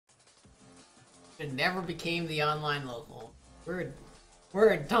It never became the online local. We're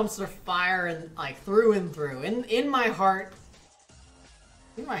a dumpster fire and like through and through. In my heart.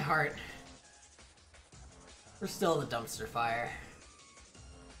 In my heart. We're still the dumpster fire.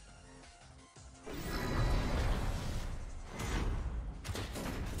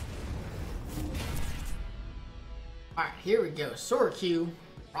 Alright, here we go. Soriku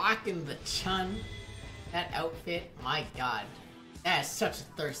rocking the Chun. That outfit, my god. That is such a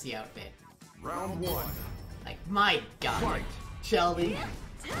thirsty outfit. Round one. Like, my god. Fight. Sheldon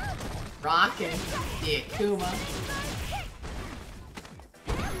rocking the Akuma.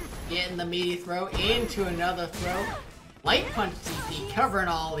 Getting the meaty throw into another throw. Light punch TP covering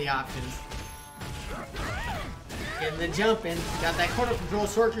all the options. Getting the jump in. Got that corner control.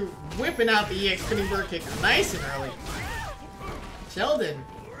 Soriku whipping out the EX spinning bird kick nice and early. Sheldon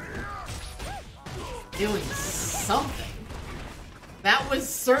doing something. That was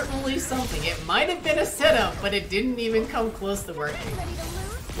certainly something. It might have been a setup, but it didn't even come close to working.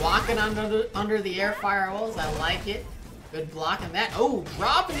 Walking under the air fireballs, I like it. Good blocking that. Oh,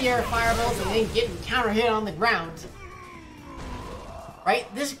 dropping the air fireballs and then getting counter hit on the ground. Right?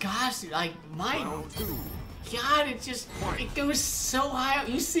 This costume, like, my god, it goes so high up.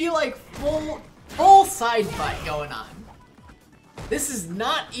 You see, like, full side butt going on. This is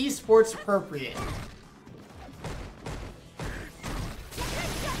not esports appropriate.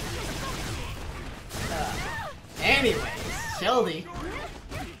 Anyways, Sheldon.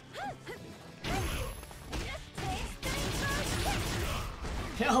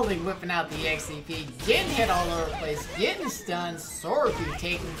 Sheldon whipping out the XCP, getting hit all over the place, getting stunned. Soriku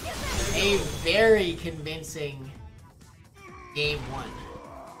taking a very convincing game one.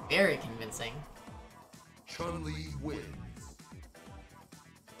 Very convincing. Chun-Li wins.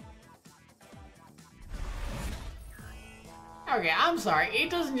 Okay, I'm sorry.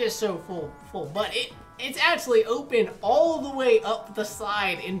 It doesn't just show full butt. It's actually open all the way up the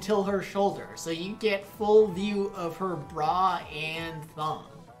side until her shoulder, so you get full view of her bra and thong.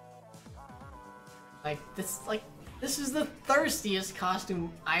 This is the thirstiest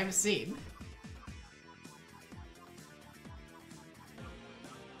costume I've seen.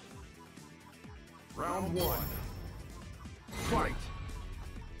 Round one. Fight.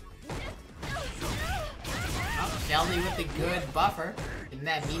 Oh, Sheldon with the good buffer. In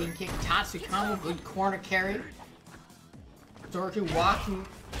that meeting kick, Tatsu combo, good corner carry. Soriku walking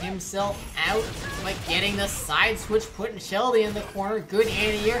himself out, like getting the side switch, putting Sheldon in the corner. Good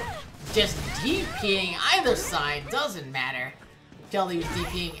anti-air. Just DPing either side, doesn't matter. Sheldon was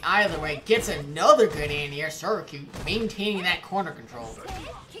DPing either way, gets another good anti-air. Soriku maintaining that corner control.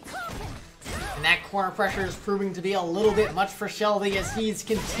 And that corner pressure is proving to be a little bit much for Sheldon as he's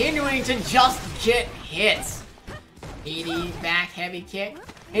continuing to just get hits. Meaty back heavy kick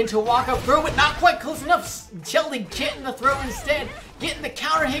into walk up throw, but not quite close enough. Sheldon getting the throw instead, getting the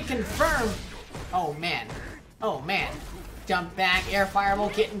counter hit confirmed. Oh man, oh man. Jump back, air fireball,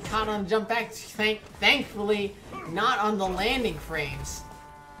 getting caught on the jump back. Thankfully, not on the landing frames.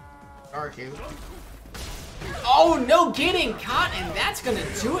 Soriku. Oh no, getting caught, and that's gonna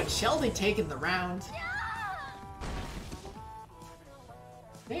do it. Sheldon taking the round.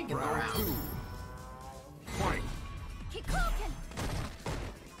 Taking the round. Fight.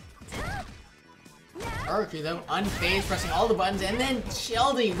 Soriku though, unfazed, pressing all the buttons, and then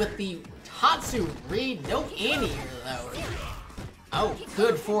Sheldon with the Tatsu read, no anti-air though. Oh,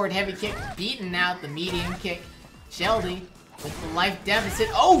 good forward heavy kick, beating out the medium kick. Sheldon with the life deficit.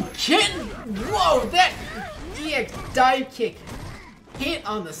 Oh, kitten! Whoa, that EX dive kick hit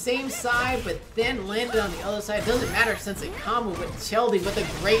on the same side, but then landed on the other side. Doesn't matter since it combo with Sheldon with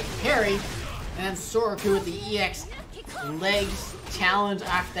a great parry, and Soriku with the EX legs challenge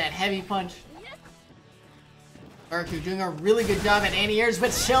after that heavy punch. Soriku doing a really good job at anti-airs,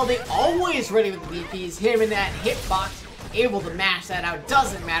 but Sheldon always ready with the DPs. Him in that hitbox, able to mash that out.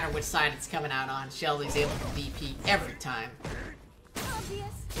 Doesn't matter which side it's coming out on. Sheldon's able to DP every time.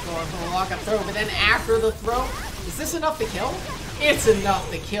 Going for a walk-up throw, but then after the throw, is this enough to kill? It's enough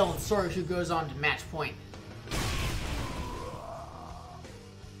to kill, and Soriku goes on to match point.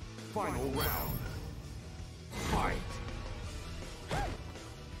 Final round. Fight.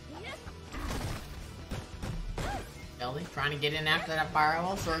 Sheldon trying to get in after that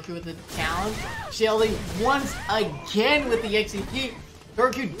fireball. Soriku with the challenge. Sheldon once again with the XCP.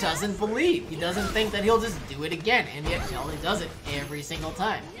 Soriku doesn't believe. He doesn't think that he'll just do it again, and yet Sheldon does it every single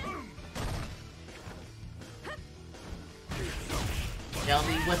time.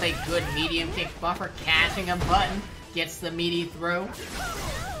 Sheldon with a good medium kick buffer, catching a button, gets the meaty throw.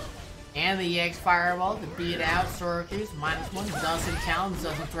 And the EX Fireball to beat out Soriku's -1. Doesn't count,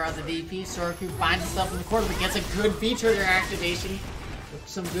 doesn't throw out the DP. Soriku finds himself in the corner, but gets a good V-Trigger activation with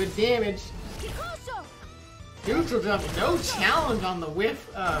some good damage. Neutral jump, no challenge on the whiff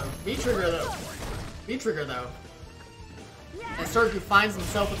V-Trigger though. V-Trigger though. And Soriku finds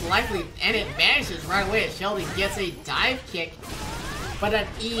himself with life lead, and it vanishes right away as Sheldon gets a dive kick. But an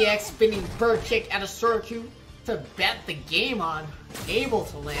EX spinning bird kick out of Soriku to bet the game on. Able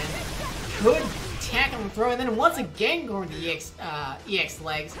to land. Good tackle and throw, and then once again going to EX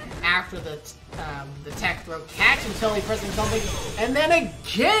legs after the tech throw. Catch and Shelby pressing something, and then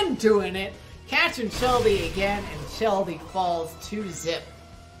again doing it. Catch and Shelby again, and Shelby falls to zip.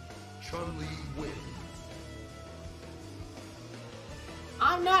 Chun-Li wins.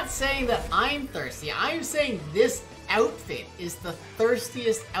 I'm not saying that I'm thirsty. I'm saying this outfit is the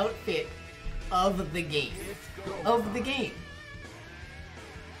thirstiest outfit of the game. Of the game.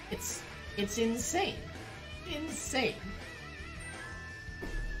 It's insane. Insane.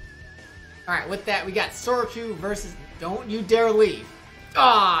 Alright, with that, we got Soriku versus Don't You Dare Leave.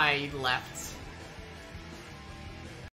 Ah, he left.